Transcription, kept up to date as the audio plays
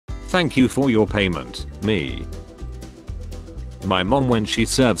Thank you for your payment, me. My mom when she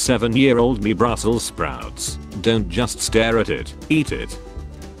serves 7-year-old me Brussels sprouts. Don't just stare at it, eat it.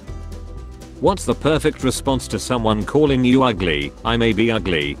 What's the perfect response to someone calling you ugly? I may be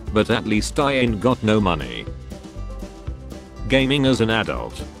ugly, but at least I ain't got no money. Gaming as an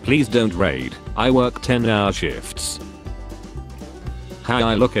adult. Please don't raid. I work 10-hour shifts. How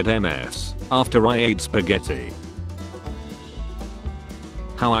I look at MS after I ate spaghetti.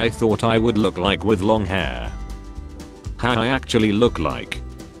 How I thought I would look like with long hair. How I actually look like.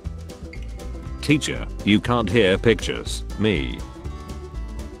 Teacher, you can't hear pictures, me.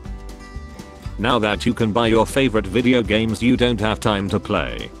 Now that you can buy your favorite video games you don't have time to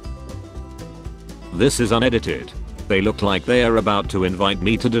play. This is unedited. They look like they are about to invite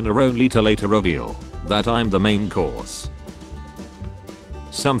me to dinner only to later reveal that I'm the main course.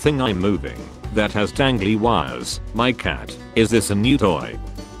 Something I'm moving that has dangly wires. My cat. Is this a new toy?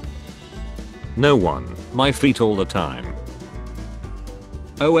 No one. My feet all the time.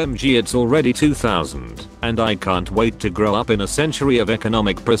 OMG, it's already 2000 and I can't wait to grow up in a century of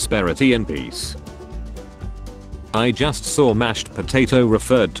economic prosperity and peace. I just saw mashed potato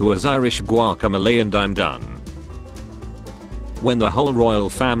referred to as Irish guacamole and I'm done. When the whole royal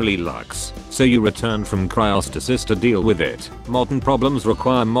family lux, so you return from cryostasis to deal with it. Modern problems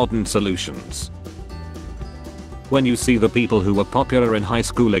require modern solutions. When you see the people who were popular in high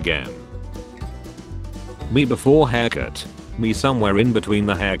school again. Me before haircut. Me somewhere in between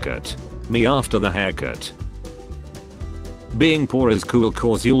the haircut. Me after the haircut. Being poor is cool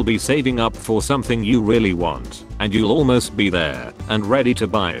cause you'll be saving up for something you really want and you'll almost be there and ready to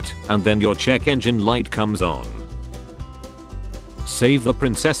buy it and then your check engine light comes on. Save the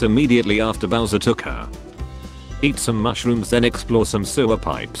princess immediately after Bowser took her. Eat some mushrooms then explore some sewer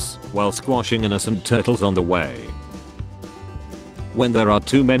pipes while squashing innocent turtles on the way. When there are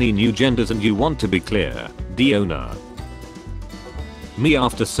too many new genders and you want to be clear, Diona. Me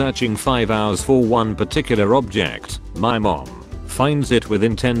after searching 5 hours for one particular object, my mom finds it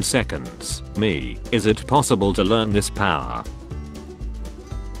within 10 seconds. Me, is it possible to learn this power?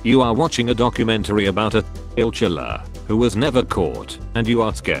 You are watching a documentary about a killer who was never caught and you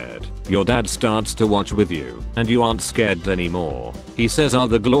are scared. Your dad starts to watch with you and you aren't scared anymore. He says are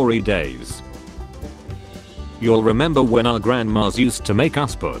the glory days. You'll remember when our grandmas used to make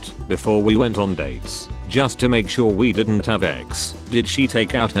us put before we went on dates just to make sure we didn't have eggs. Did she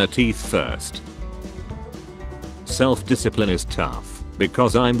take out her teeth first? Self-discipline is tough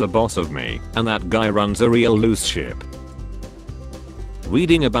because I'm the boss of me and that guy runs a real loose ship.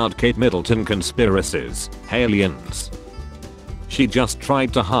 Reading about Kate Middleton conspiracies, aliens. She just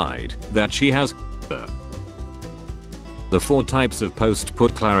tried to hide that she has the 4 types of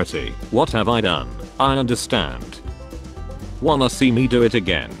post-put clarity. What have I done? I understand. Wanna see me do it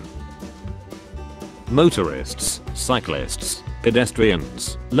again? Motorists, cyclists,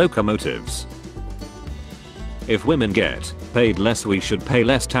 pedestrians, locomotives. If women get paid less we should pay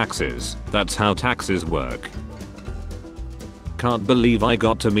less taxes. That's how taxes work. Can't believe I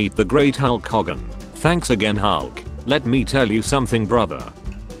got to meet the great Hulk Hogan. Thanks again Hulk. Let me tell you something brother.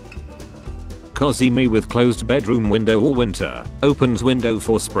 Cozy me with closed bedroom window all winter. Opens window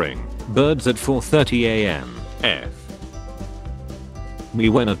for spring. Birds at 4:30 am. F. Me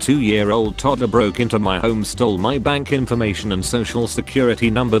when a 2-year-old toddler broke into my home, stole my bank information and social security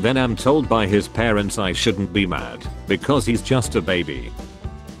number, then I'm told by his parents I shouldn't be mad because he's just a baby.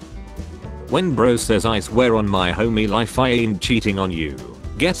 When bro says I swear on my homie life I ain't cheating on you.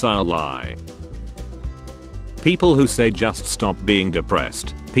 Guess I'll lie. People who say just stop being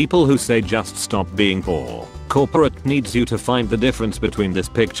depressed. People who say just stop being poor. Corporate needs you to find the difference between this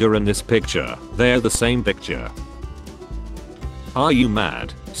picture and this picture. They're the same picture. Are you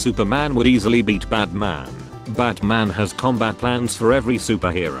mad? Superman would easily beat Batman. Batman has combat plans for every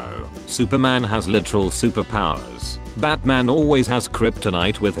superhero. Superman has literal superpowers. Batman always has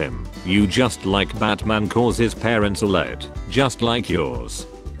kryptonite with him. You just like Batman cause his parents are led. Just like yours.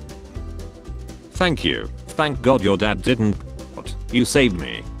 Thank you. Thank God your dad didn't. You saved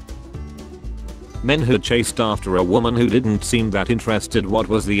me. Men who chased after a woman who didn't seem that interested. What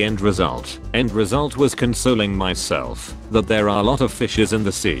was the end result? End result was consoling myself that there are a lot of fishes in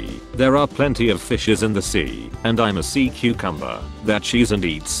the sea. There are plenty of fishes in the sea and I'm a sea cucumber that chews and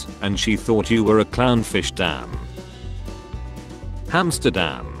eats and she thought you were a clownfish. Damn.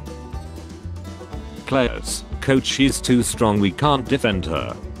 Hamsterdam. Players. Coach, she's too strong, we can't defend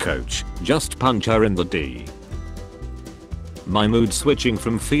her. Coach, just punch her in the D. My mood switching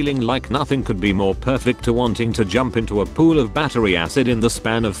from feeling like nothing could be more perfect to wanting to jump into a pool of battery acid in the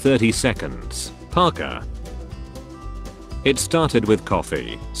span of 30 seconds. Parker. It started with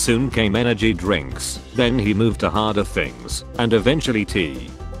coffee, soon came energy drinks, then he moved to harder things, and eventually tea.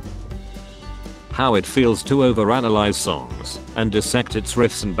 How it feels to overanalyze songs and dissect its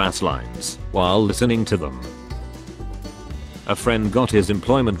riffs and bass lines while listening to them. A friend got his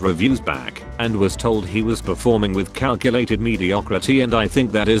employment reviews back and was told he was performing with calculated mediocrity, and I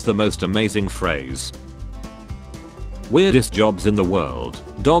think that is the most amazing phrase. Weirdest jobs in the world: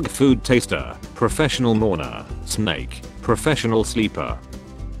 dog food taster, professional mourner, snake, professional sleeper.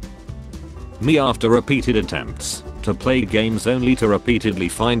 Me after repeated attempts to play games only to repeatedly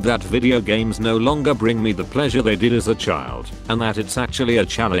find that video games no longer bring me the pleasure they did as a child, and that it's actually a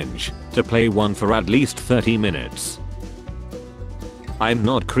challenge to play one for at least 30 minutes. I'm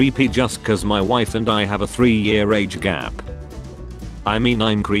not creepy just cause my wife and I have a 3-year age gap. I mean,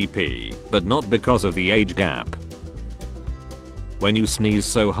 I'm creepy, but not because of the age gap. When you sneeze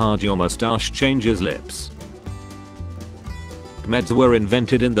so hard your mustache changes lips. Meds were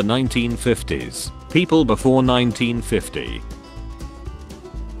invented in the 1950s. People before 1950.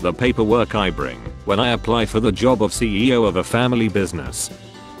 The paperwork I bring when I apply for the job of CEO of a family business.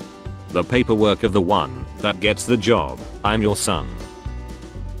 The paperwork of the one that gets the job. I'm your son.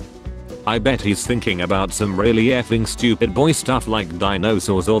 I bet he's thinking about some really effing stupid boy stuff like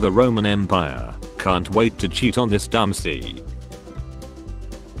dinosaurs or the Roman Empire. Can't wait to cheat on this dumb C.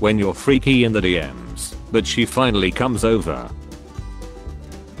 When you're freaky in the DMs, but she finally comes over.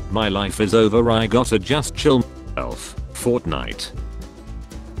 My life is over, I gotta just chill myself. Fortnite.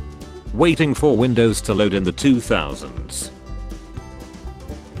 Waiting for Windows to load in the 2000s.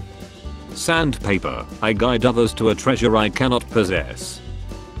 Sandpaper, I guide others to a treasure I cannot possess.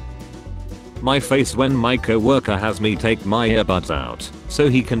 My face when my co-worker has me take my earbuds out so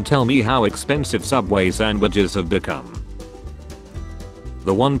he can tell me how expensive Subway sandwiches have become.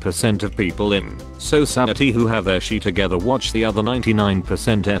 The 1% of people in society who have their shit together watch the other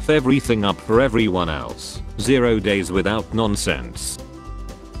 99% F everything up for everyone else. 0 days without nonsense.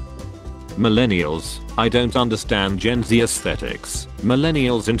 Millennials, I don't understand Gen Z aesthetics.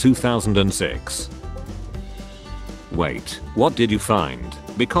 Millennials in 2006. Wait, what did you find?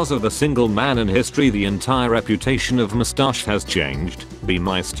 Because of a single man in history the entire reputation of mustache has changed? Be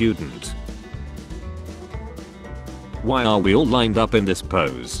my student. Why are we all lined up in this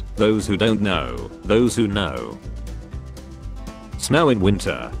pose? Those who don't know, those who know. Snow in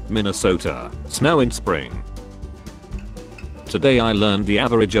winter, Minnesota. Snow in spring. Today I learned the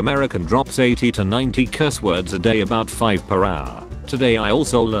average American drops 80 to 90 curse words a day, about 5 per hour. Today I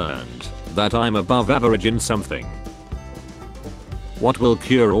also learned that I'm above average in something. What will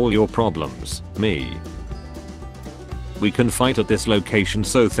cure all your problems? Me. We can fight at this location,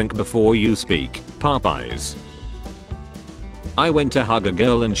 so think before you speak. Popeyes. I went to hug a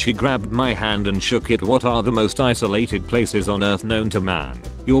girl and she grabbed my hand and shook it. What are the most isolated places on earth known to man?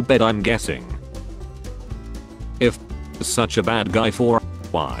 Your bed, I'm guessing. If such a bad guy, for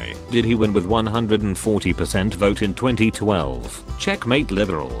why did he win with 140% vote in 2012? Checkmate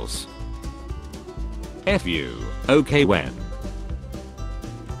liberals. F you. Okay, when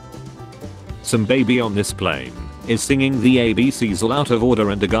some baby on this plane is singing the ABCs all out of order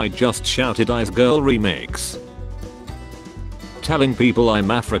and a guy just shouted Ice Girl remix. Telling people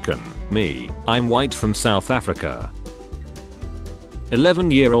I'm African. Me, I'm white from South Africa.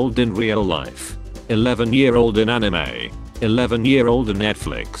 11-year-old in real life. 11-year-old in anime. 11-year-old in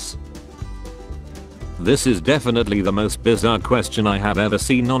Netflix. This is definitely the most bizarre question I have ever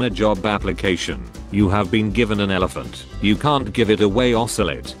seen on a job application. You have been given an elephant. You can't give it away or sell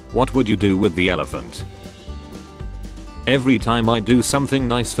it. What would you do with the elephant? Every time I do something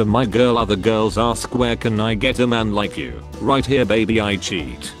nice for my girl, other girls ask, where can I get a man like you? Right here, baby, I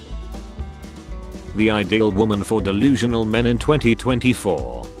cheat. The ideal woman for delusional men in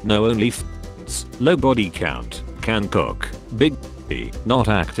 2024. No OnlyFans, low body count, can cook, big b, not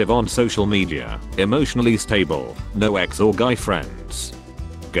active on social media, emotionally stable, no ex or guy friends.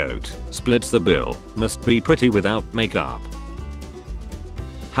 GOAT, splits the bill, must be pretty without makeup.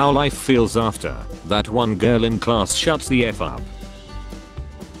 How life feels after that one girl in class shuts the F up.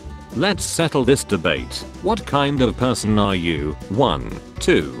 Let's settle this debate. What kind of person are you? 1,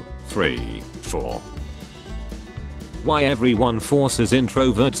 2, 3, 4. Why everyone forces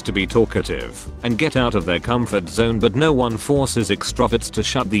introverts to be talkative and get out of their comfort zone, but no one forces extroverts to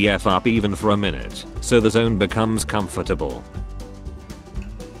shut the F up even for a minute, so the zone becomes comfortable.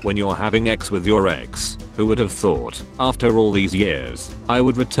 When you're having X with your ex, who would have thought, after all these years, I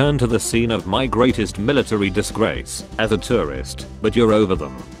would return to the scene of my greatest military disgrace as a tourist, but you're over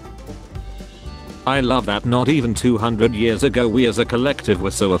them. I love that not even 200 years ago we as a collective were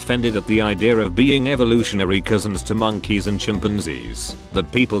so offended at the idea of being evolutionary cousins to monkeys and chimpanzees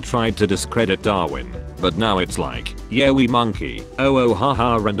that people tried to discredit Darwin. But now it's like, yeah we monkey, oh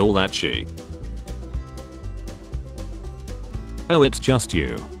haha and all that shit. Oh it's just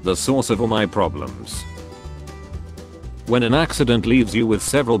you, the source of all my problems. When an accident leaves you with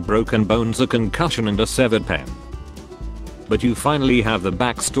several broken bones, a concussion and a severed pen. But you finally have the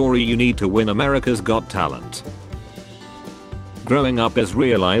backstory you need to win America's Got Talent. Growing up is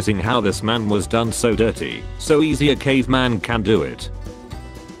realizing how this man was done so dirty, so easy a caveman can do it.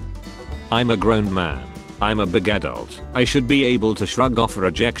 I'm a grown man. I'm a big adult. I should be able to shrug off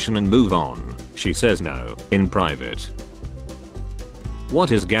rejection and move on. She says no, in private.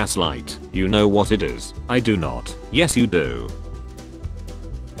 What is gaslight? You know what it is. I do not. Yes you do.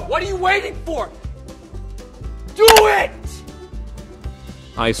 What are you waiting for? Do it!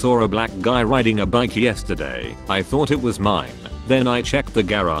 I saw a black guy riding a bike yesterday. I thought it was mine. Then I checked the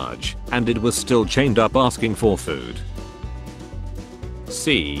garage, and it was still chained up asking for food.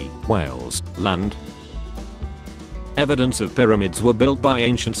 Sea, whales, land. Evidence of pyramids were built by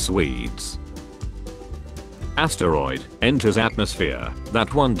ancient Swedes. Asteroid enters atmosphere.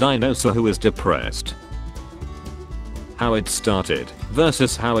 That one dinosaur who is depressed. How it started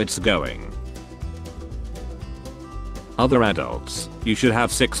versus how it's going. Other adults, you should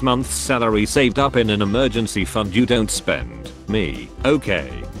have 6 months salary saved up in an emergency fund you don't spend. Me, okay.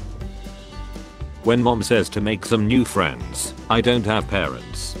 When mom says to make some new friends, I don't have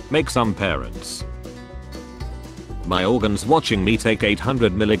parents. Make some parents. My organs watching me take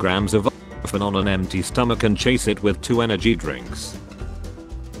 800 milligrams of ibuprofen on an empty stomach and chase it with 2 energy drinks.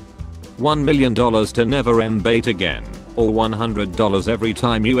 $1 million to never embate again, or $100 every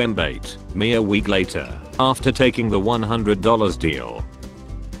time you embate, me a week later, after taking the $100 deal.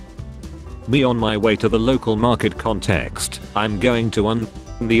 Me on my way to the local market. Context, I'm going to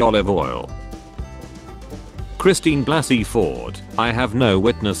the olive oil. Christine Blasey Ford, I have no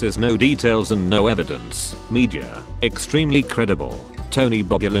witnesses, no details and no evidence. Media, extremely credible. Tony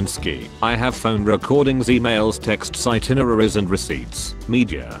Bobulinski, I have phone recordings, emails, texts, itineraries and receipts.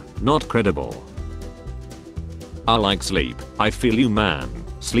 Media, not credible. I like sleep. I feel you man.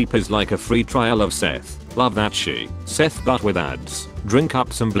 Sleep is like a free trial of Seth. Love that shit. Seth but with ads. Drink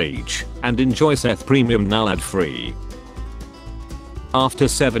up some bleach and enjoy Seth Premium now ad free. After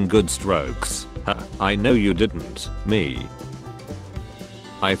 7 good strokes. I know you didn't. Me.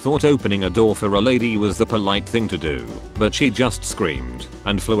 I thought opening a door for a lady was the polite thing to do, but she just screamed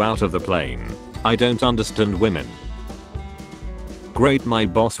and flew out of the plane. I don't understand women. Great, my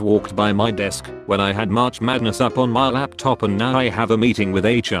boss walked by my desk when I had March Madness up on my laptop and now I have a meeting with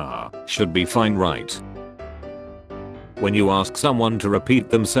HR. Should be fine, right? When you ask someone to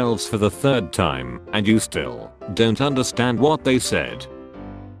repeat themselves for the 3rd time and you still don't understand what they said.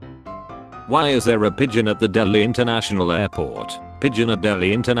 Why is there a pigeon at the Delhi International Airport? Pigeon at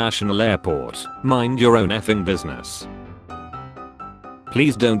Delhi International Airport. Mind your own effing business.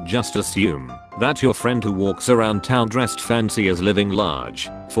 Please don't just assume that your friend who walks around town dressed fancy is living large.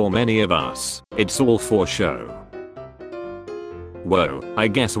 For many of us, it's all for show. Whoa, I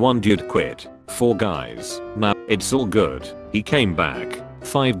guess one dude quit. 4 guys. Nah, it's all good. He came back.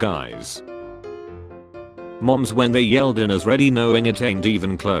 5 guys. Moms when they yelled in as ready knowing it ain't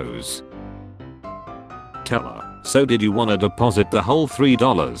even close. Tell her, so did you wanna deposit the whole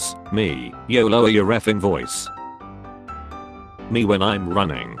 $3? Me, yo lower your effing voice. Me when I'm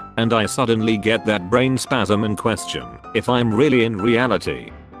running and I suddenly get that brain spasm and question if I'm really in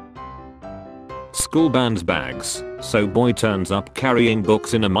reality. School bans bags, so boy turns up carrying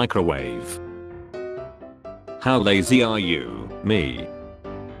books in a microwave. How lazy are you? Me.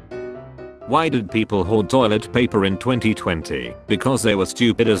 Why did people hoard toilet paper in 2020? Because they were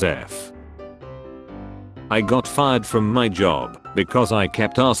stupid as F. I got fired from my job because I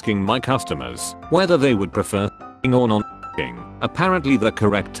kept asking my customers whether they would prefer or non. Apparently the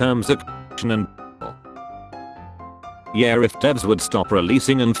correct terms are and yeah, if devs would stop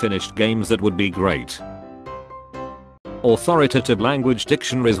releasing unfinished games that would be great. Authoritative language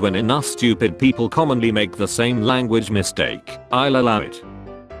dictionaries. When enough stupid people commonly make the same language mistake, I'll allow it.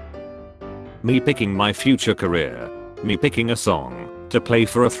 Me picking my future career. Me picking a song to play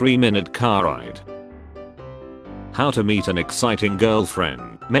for a 3-minute car ride. How to meet an exciting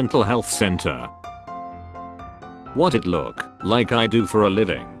girlfriend. Mental health center. What it look like I do for a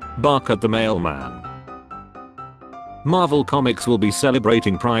living. Bark at the mailman. Marvel Comics will be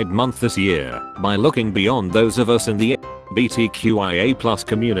celebrating Pride Month this year by looking beyond those of us in the LGBTQIA+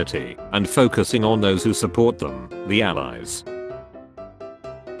 community and focusing on those who support them, the allies.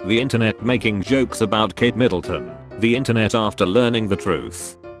 The internet making jokes about Kate Middleton. The internet after learning the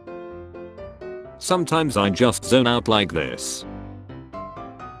truth. Sometimes I just zone out like this.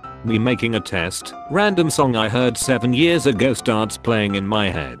 Me making a test, random song I heard 7 years ago starts playing in my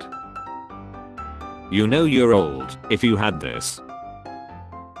head. You know you're old if you had this.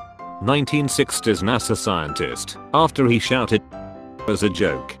 1960s NASA scientist, after he shouted as a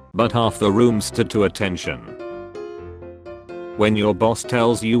joke, but half the room stood to attention. When your boss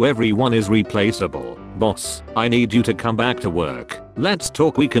tells you everyone is replaceable, boss, I need you to come back to work. Let's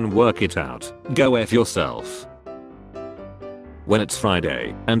talk, we can work it out. Go F yourself. When it's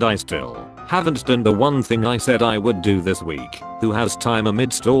Friday, and I still haven't done the one thing I said I would do this week, who has time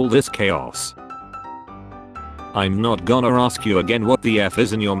amidst all this chaos? I'm not gonna ask you again what the F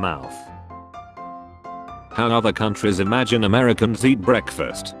is in your mouth. How other countries imagine Americans eat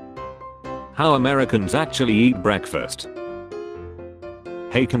breakfast. How Americans actually eat breakfast.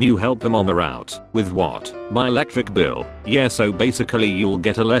 Hey, can you help a mama out? With what? My electric bill. Yeah, so basically you'll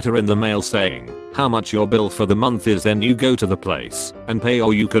get a letter in the mail saying how much your bill for the month is, then you go to the place and pay,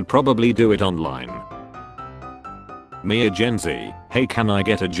 or you could probably do it online. Me, a Gen Z. Hey, can I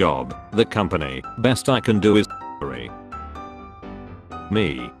get a job? The company. Best I can do is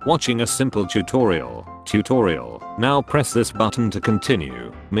me, watching a simple tutorial. Now press this button to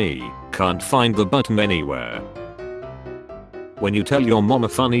continue. Me, can't find the button anywhere. When you tell your mom a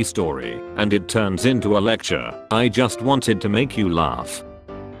funny story and it turns into a lecture, I just wanted to make you laugh.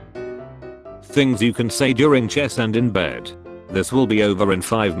 Things you can say during chess and in bed. This will be over in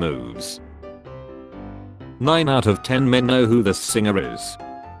 5 moves. 9 out of 10 men know who this singer is.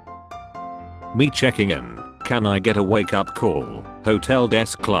 Me checking in. Can I get a wake up call? Hotel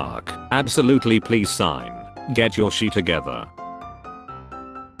desk clerk. Absolutely, please sign. Get your sheet together.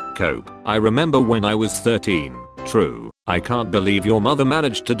 Cope. I remember when I was 13. True. I can't believe your mother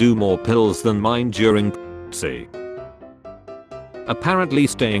managed to do more pills than mine during pregnancy. Apparently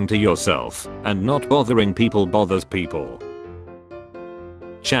staying to yourself and not bothering people bothers people.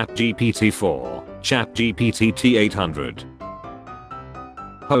 ChatGPT 4. ChatGPT T800.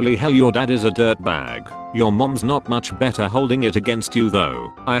 Holy hell, your dad is a dirtbag. Your mom's not much better holding it against you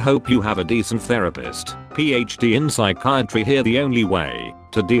though. I hope you have a decent therapist. PhD in psychiatry here. The only way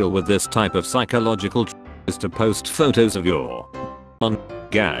to deal with this type of psychological is to post photos of your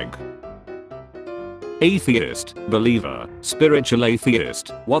gag. Atheist, believer, spiritual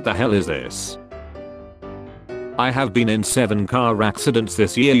atheist, what the hell is this? I have been in 7 car accidents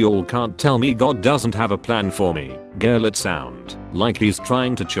this year. Y'all can't tell me God doesn't have a plan for me. Girl, it sound like he's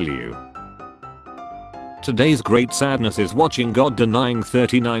trying to chill you. Today's great sadness is watching God denying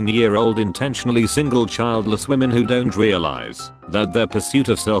 39-year-old intentionally single childless women who don't realize that their pursuit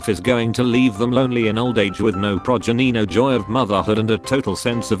of self is going to leave them lonely in old age with no progeny, no joy of motherhood, and a total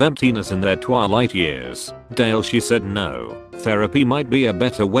sense of emptiness in their twilight years. Dale, she said no. Therapy might be a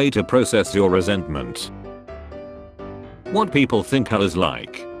better way to process your resentment. What people think hell is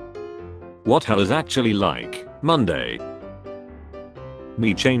like. What hell is actually like. Monday.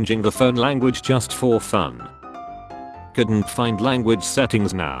 Me changing the phone language just for fun. Couldn't find language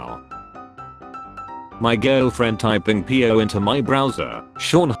settings now. My girlfriend typing PO into my browser.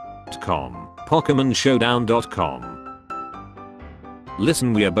 Sean.com. PokemonShowdown.com.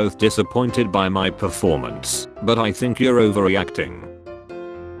 Listen, we are both disappointed by my performance, but I think you're overreacting.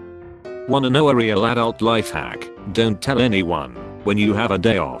 Wanna know a real adult life hack? Don't tell anyone when you have a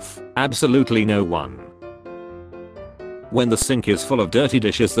day off. Absolutely no one. When the sink is full of dirty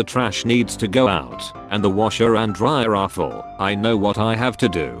dishes, the trash needs to go out, and the washer and dryer are full, I know what I have to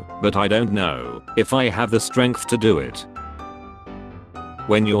do, but I don't know if I have the strength to do it.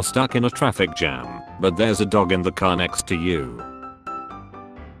 When you're stuck in a traffic jam, but there's a dog in the car next to you.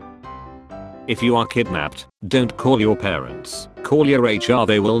 If you are kidnapped, don't call your parents. Call your HR,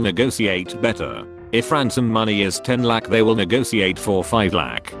 they will negotiate better. If ransom money is 10 lakh, they will negotiate for 5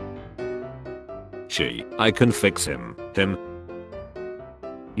 lakh. I can fix him.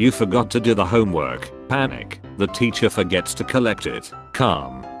 You forgot to do the homework. Panic. The teacher forgets to collect it.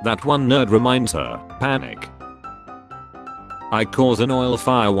 Calm. That one nerd reminds her. Panic. I cause an oil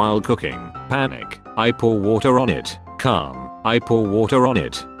fire while cooking. Panic. I pour water on it. Calm. I pour water on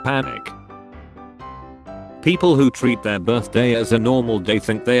it. Panic. People who treat their birthday as a normal day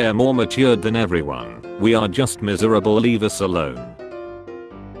think they are more matured than everyone. We are just miserable, leave us alone.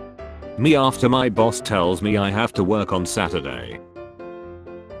 Me after my boss tells me I have to work on Saturday.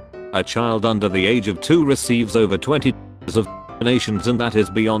 A child under the age of 2 receives over 20 of donations, and that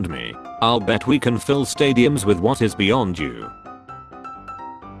is beyond me. I'll bet we can fill stadiums with what is beyond you.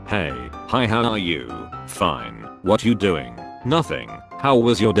 Hey, hi, how are you? Fine. What you doing? Nothing. How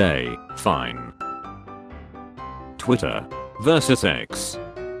was your day? Fine. Twitter versus X.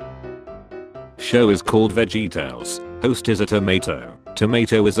 Show is called VeggieTales. Host is a tomato.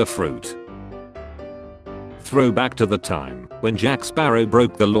 Tomato is a fruit. Throwback to the time when Jack Sparrow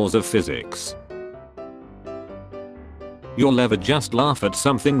broke the laws of physics. You'll ever just laugh at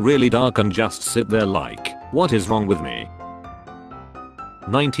something really dark and just sit there like, what is wrong with me?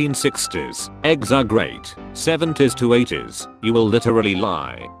 1960s, eggs are great. 70s to 80s, you will literally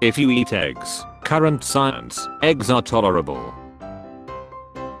lie if you eat eggs. Current science, eggs are tolerable.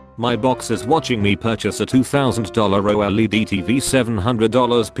 My box is watching me purchase a $2,000 OLED TV,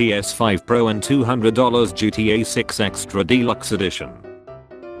 $700 PS5 Pro and $200 GTA 6 Extra Deluxe Edition.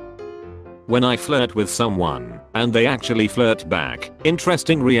 When I flirt with someone, and they actually flirt back,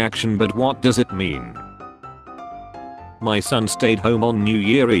 interesting reaction, but what does it mean? My son stayed home on New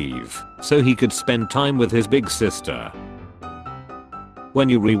Year Eve, so he could spend time with his big sister. When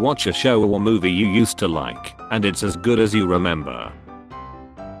you rewatch a show or movie you used to like, and it's as good as you remember.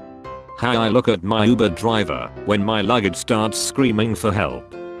 How I look at my Uber driver when my luggage starts screaming for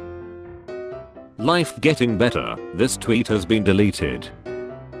help. Life getting better, this tweet has been deleted.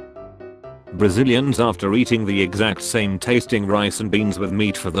 Brazilians after eating the exact same tasting rice and beans with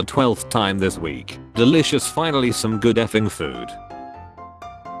meat for the 12th time this week. Delicious, finally some good effing food.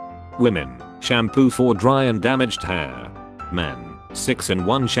 Women, shampoo for dry and damaged hair. Men,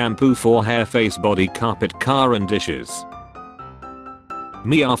 6-in-1 shampoo for hair, face, body, carpet, car and dishes.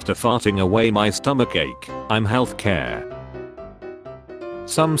 Me after farting away my stomach ache, I'm healthcare.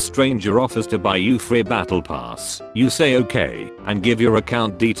 Some stranger offers to buy you free battle pass. You say okay and give your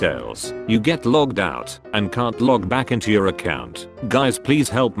account details. You get logged out and can't log back into your account. Guys, please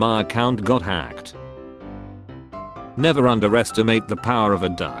help, my account got hacked. Never underestimate the power of a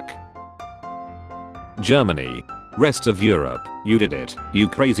duck. Germany. Rest of Europe, you did it. You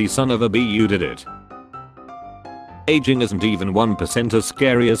crazy son of a bee, you did it. Aging isn't even 1% as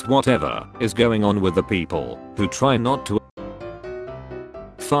scary as whatever is going on with the people who try not to.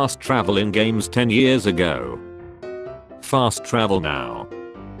 Fast travel in games 10 years ago. Fast travel now.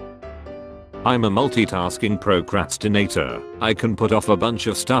 I'm a multitasking procrastinator. I can put off a bunch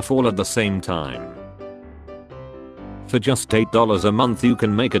of stuff all at the same time. For just $8 a month you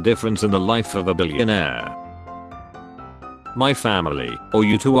can make a difference in the life of a billionaire. My family, or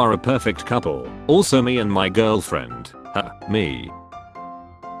you two, are a perfect couple. Also me and my girlfriend. Me.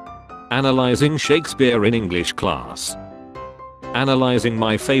 Analyzing Shakespeare in English class. Analyzing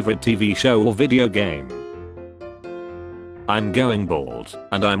my favorite TV show or video game. I'm going bald,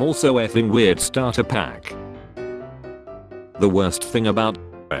 and I'm also effing weird starter pack. The worst thing about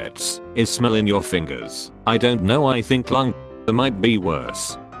pets is smelling your fingers. I don't know, I think lung might be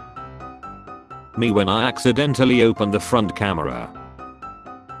worse. Me when I accidentally open the front camera.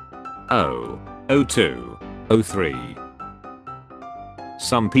 02, 03.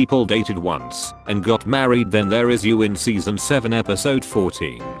 Some people dated once and got married, then there is you in season 7 episode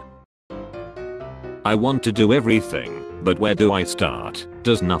 14. I want to do everything, but where do I start?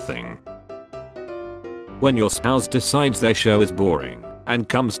 Does nothing. When your spouse decides their show is boring and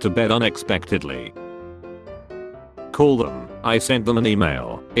comes to bed unexpectedly. Call them. I sent them an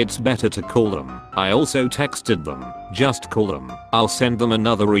email. It's better to call them. I also texted them. Just call them. I'll send them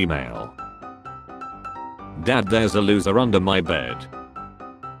another email. Dad, there's a loser under my bed.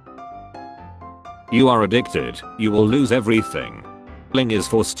 You are addicted. You will lose everything. Bling is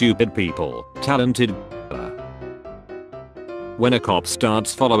for stupid people. Talented. When a cop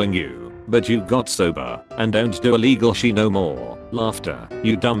starts following you, but you got sober and don't do illegal shit no more. Laughter.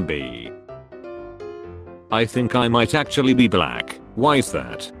 You dumb bee. I think I might actually be black. Why's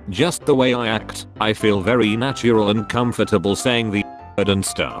that? Just the way I act. I feel very natural and comfortable saying the word and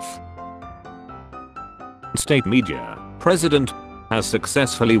stuff. State media. President has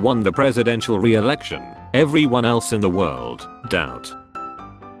successfully won the presidential re-election. Everyone else in the world, doubt.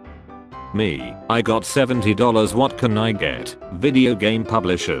 Me, I got $70. What can I get? Video game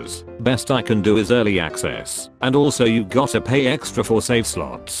publishers. Best I can do is early access. And also you gotta pay extra for save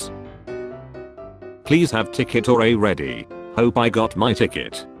slots. Please have ticket or a ready. Hope I got my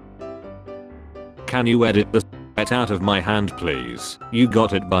ticket. Can you edit the shit out of my hand please? You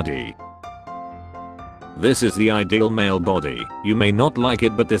got it, buddy. This is the ideal male body. You may not like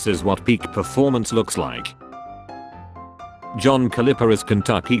it, but this is what peak performance looks like. John Calipari's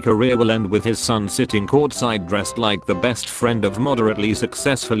Kentucky career will end with his son sitting courtside dressed like the best friend of moderately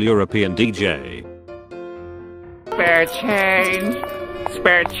successful European DJ. Spare change.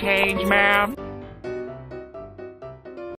 Spare change, ma'am.